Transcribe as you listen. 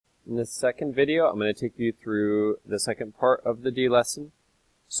In this second video, I'm going to take you through the second part of the D lesson.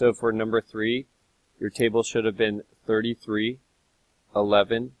 So for number 3, your table should have been 33,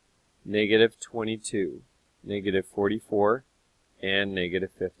 11, negative 22, negative 44, and negative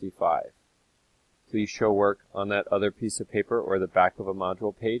 55. Please show work on that other piece of paper or the back of a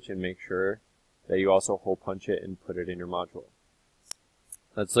module page and make sure that you also hole punch it and put it in your module.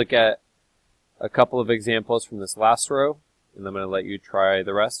 Let's look at a couple of examples from this last row, and I'm going to let you try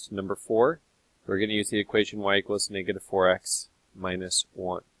the rest. Number 4, we're going to use the equation y equals negative 4x minus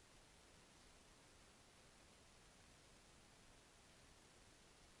 1.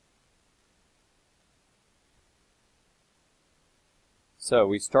 So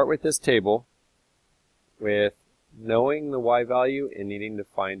we start with this table with knowing the y value and needing to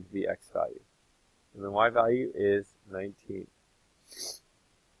find the x value. And the y value is 19.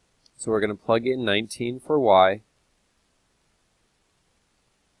 So we're going to plug in 19 for y,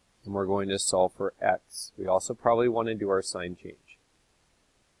 and we're going to solve for x. We also probably want to do our sign change.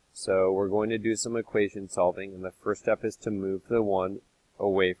 So we're going to do some equation solving, and the first step is to move the 1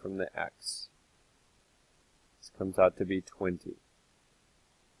 away from the x. This comes out to be 20.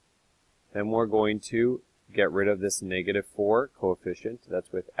 Then we're going to get rid of this negative 4 coefficient,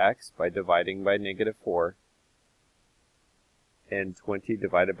 that's with x, by dividing by negative 4. And 20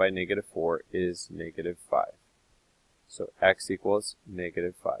 divided by negative 4 is negative 5. So x equals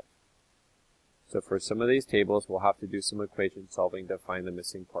negative 5. So for some of these tables, we'll have to do some equation solving to find the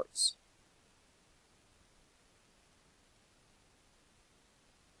missing parts.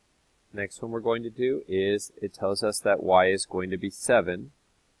 Next one we're going to do is, it tells us that y is going to be 7,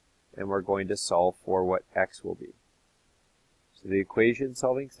 and we're going to solve for what x will be. So the equation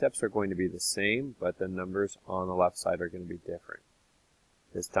solving steps are going to be the same, but the numbers on the left side are going to be different.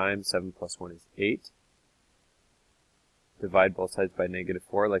 This time, 7 plus 1 is 8. Divide both sides by negative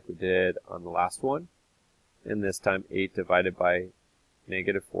 4 like we did on the last one. And this time, 8 divided by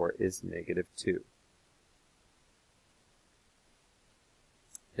negative 4 is negative 2.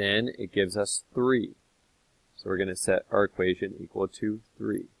 Then it gives us 3. So we're going to set our equation equal to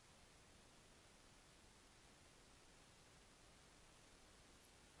 3.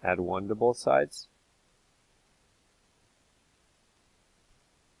 Add 1 to both sides.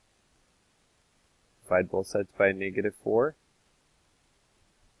 Divide both sides by negative 4.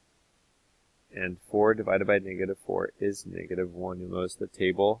 And 4 divided by negative 4 is negative 1. You'll notice the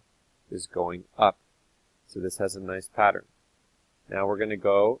table is going up. So this has a nice pattern. Now we're going to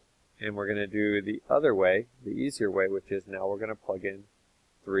go and we're going to do the other way, the easier way, which is now we're going to plug in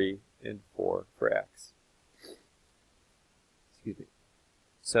 3 and 4 for x. Excuse me.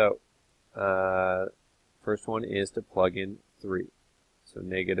 So, first one is to plug in 3. So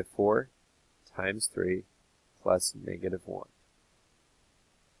negative 4 times 3 plus negative 1.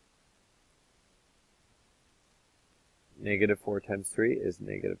 Negative 4 times 3 is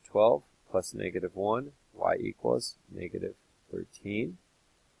negative 12 plus negative 1. Y equals negative 13.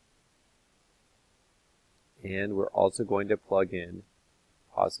 And we're also going to plug in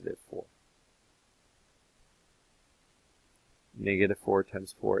positive 4. Negative 4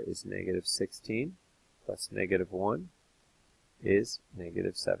 times 4 is negative 16, plus negative 1 is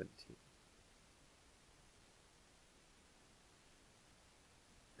negative 17.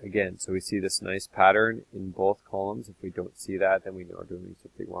 Again, so we see this nice pattern in both columns. If we don't see that, then we know we're doing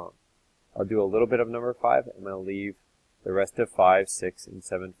something wrong. I'll do a little bit of number 5. I'm going to leave the rest of 5, 6, and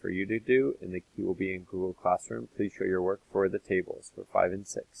 7 for you to do, and the key will be in Google Classroom. Please show your work for the tables for 5 and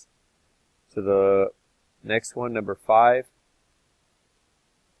 6. So the next one, number 5,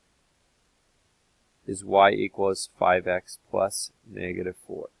 is y equals 5x plus negative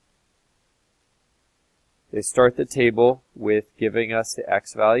 4. They start the table with giving us the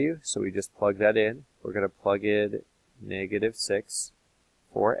x value, so we just plug that in. We're going to plug in negative 6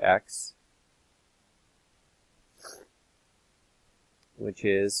 for x, which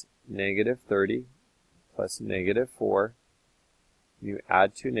is negative 30 plus negative 4. You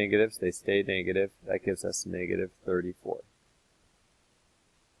add 2 negatives, they stay negative. That gives us negative 34.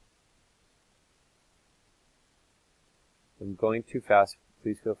 If I'm going too fast,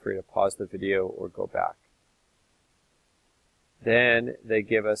 please feel free to pause the video or go back. Then they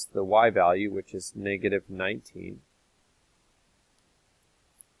give us the y value, which is negative 19.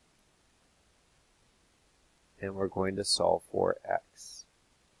 And we're going to solve for x.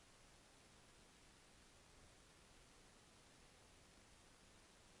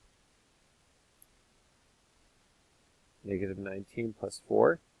 Negative 19 plus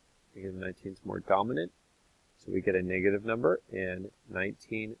 4. Negative 19 is more dominant. So we get a negative number, and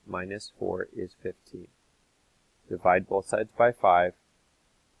 19 minus 4 is 15. Divide both sides by 5.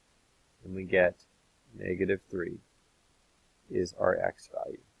 and we get negative 3 is our x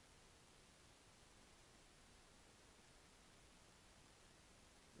value.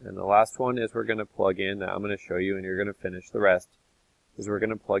 And the last one is we're going to plug in, that I'm going to show you and you're going to finish the rest, is we're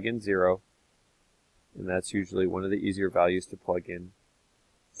going to plug in 0, and that's usually one of the easier values to plug in.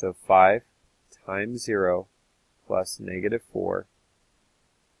 So 5 times 0 plus negative 4,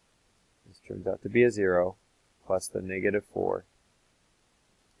 this turns out to be a 0, plus the negative 4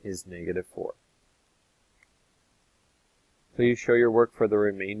 is negative 4. Please show your work for the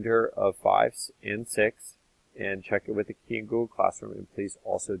remainder of 5 and 6, and check it with the key in Google Classroom, and please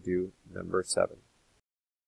also do number 7.